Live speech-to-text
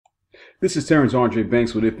This is Terrence Andre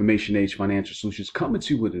Banks with Information Age Financial Solutions, coming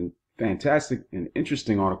to you with a fantastic and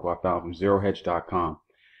interesting article I found from ZeroHedge.com,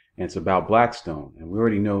 and it's about BlackStone. And we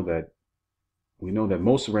already know that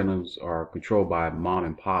most rentals are controlled by mom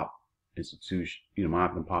and pop institutions,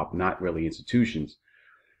 mom and pop, not really institutions.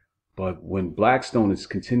 But when BlackStone is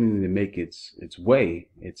continuing to make its way,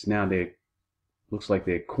 looks like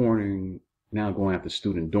they're now going after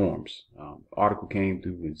student dorms. Article came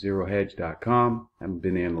through with ZeroHedge.com. I haven't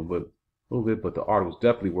been there in a little bit, but the article is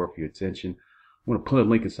definitely worth your attention. I'm going to put a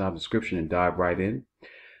link inside the description and dive right in.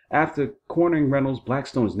 After cornering rentals,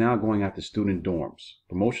 BlackStone is now going after student dorms.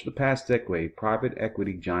 For most of the past decade, private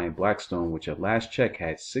equity giant BlackStone, which at last check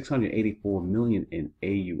had $684 million in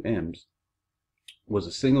AUMs, was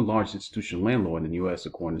the single largest institutional landlord in the U.S.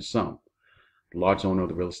 according to some, the largest owner of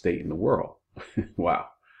the real estate in the world. Wow.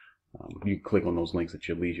 You can click on those links at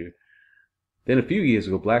your leisure. Then a few years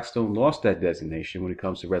ago, BlackStone lost that designation when it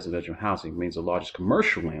comes to residential housing. It remains the largest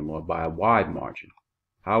commercial landlord by a wide margin.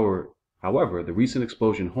 However, the recent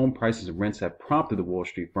explosion in home prices and rents have prompted the Wall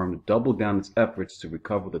Street firm to double down its efforts to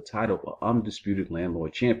recover the title of undisputed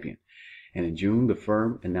landlord champion. And in June, the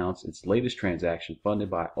firm announced its latest transaction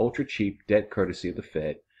funded by ultra-cheap debt courtesy of the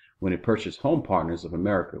Fed when it purchased Home Partners of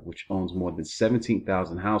America, which owns more than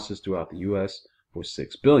 17,000 houses throughout the U.S. for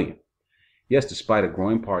 $6 billion. Yes, despite a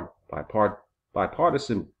growing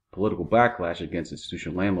bipartisan political backlash against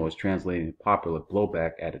institutional landlords translating into popular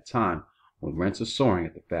blowback at a time when rents are soaring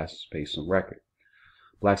at the fastest pace on record.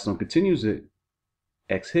 BlackStone continues to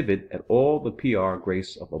exhibit at all the PR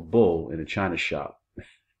grace of a bull in a china shop.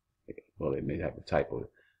 Well, they may have a typo.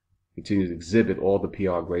 Continues to exhibit all the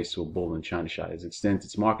PR grace to a bull in a china shop as it extends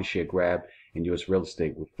its market share grab in U.S. real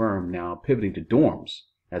estate, with firm now pivoting to dorms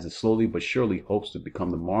as it slowly but surely hopes to become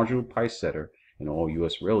the marginal price setter in all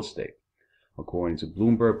U.S. real estate. According to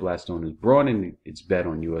Bloomberg, BlackStone is broadening its bet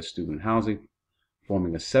on U.S. student housing,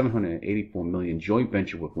 forming a $784 million joint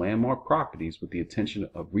venture with Landmark Properties with the intention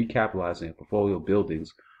of recapitalizing a portfolio of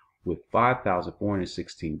buildings with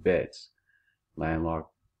 5,416 beds. Landmark,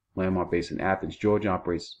 based in Athens, Georgia,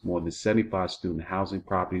 operates more than 75 student housing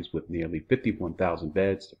properties with nearly 51,000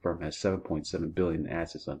 beds. The firm has $7.7 billion in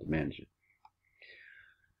assets under management.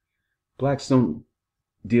 BlackStone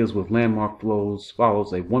deals with Landmark follows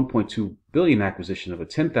a $1.2 billion acquisition of a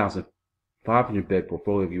 10,500 bed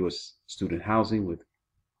portfolio of U.S. student housing with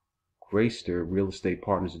Greystar Real Estate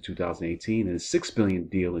Partners in 2018 and a $6 billion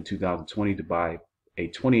deal in 2020 to buy a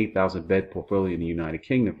 28,000 bed portfolio in the United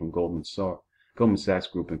Kingdom from Goldman Sachs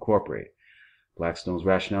Group Incorporated. BlackStone's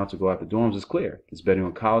rationale to go after dorms is clear. It's betting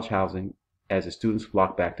on college housing as its students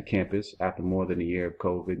flock back to campus after more than a year of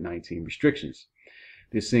COVID-19 restrictions.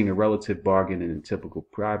 They're seeing a relative bargain in typical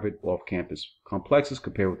private off-campus complexes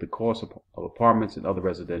compared with the cost of apartments and other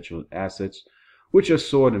residential assets, which have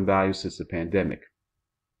soared in value since the pandemic.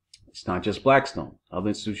 It's not just BlackStone. Other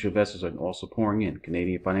institutional investors are also pouring in.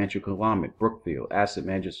 Canadian financial conglomerate Brookfield Asset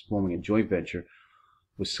Managers is forming a joint venture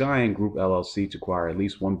with Scion Group LLC to acquire at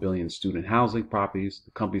least $1 billion in student housing properties,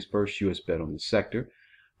 the company's first U.S. bet on the sector.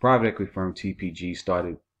 Private equity firm TPG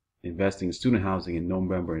started investing in student housing in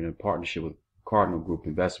November in a partnership with Cardinal Group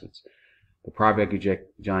Investments. The private equity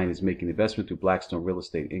giant is making investment through BlackStone Real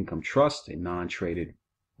Estate Income Trust, a non-traded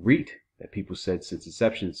REIT that people said since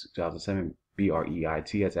inception in 2007,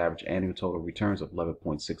 BREIT, has averaged annual total returns of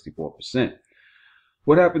 11.64%.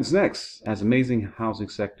 What happens next? As amazing housing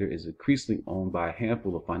sector is increasingly owned by a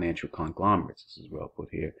handful of financial conglomerates, this is well put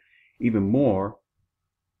here, even more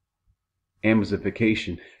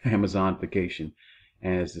Amazonification,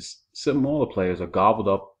 as the smaller players are gobbled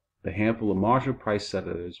up. The handful of marginal price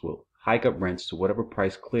setters will hike up rents to whatever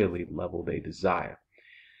price clearly level they desire.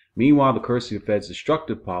 Meanwhile, the courtesy of Fed's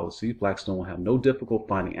destructive policy, BlackStone will have no difficulty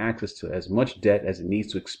finding access to as much debt as it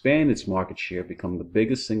needs to expand its market share, becoming the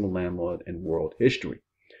biggest single landlord in world history.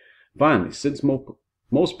 Finally, since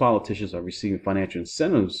most politicians are receiving financial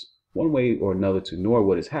incentives one way or another to ignore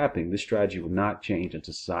what is happening, this strategy will not change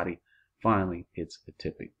until society finally hits a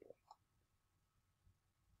tipping point.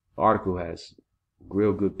 The article has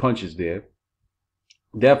real good punches there.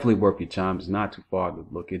 Definitely worth your time. It's not too far to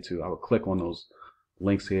look into. I would click on those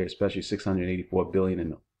links here, especially $684 billion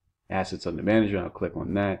in assets under management. I'll click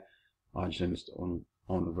on that. On the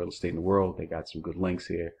real estate in the world. They got some good links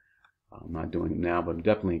here. I'm not doing them now, but I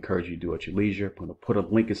definitely encourage you to do it at your leisure. I'm going to put a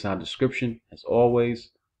link inside the description. As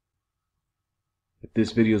always, if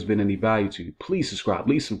this video has been any value to you, please subscribe,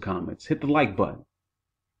 leave some comments, hit the like button.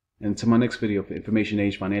 And until my next video for Information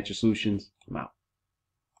Age Financial Solutions, I'm out.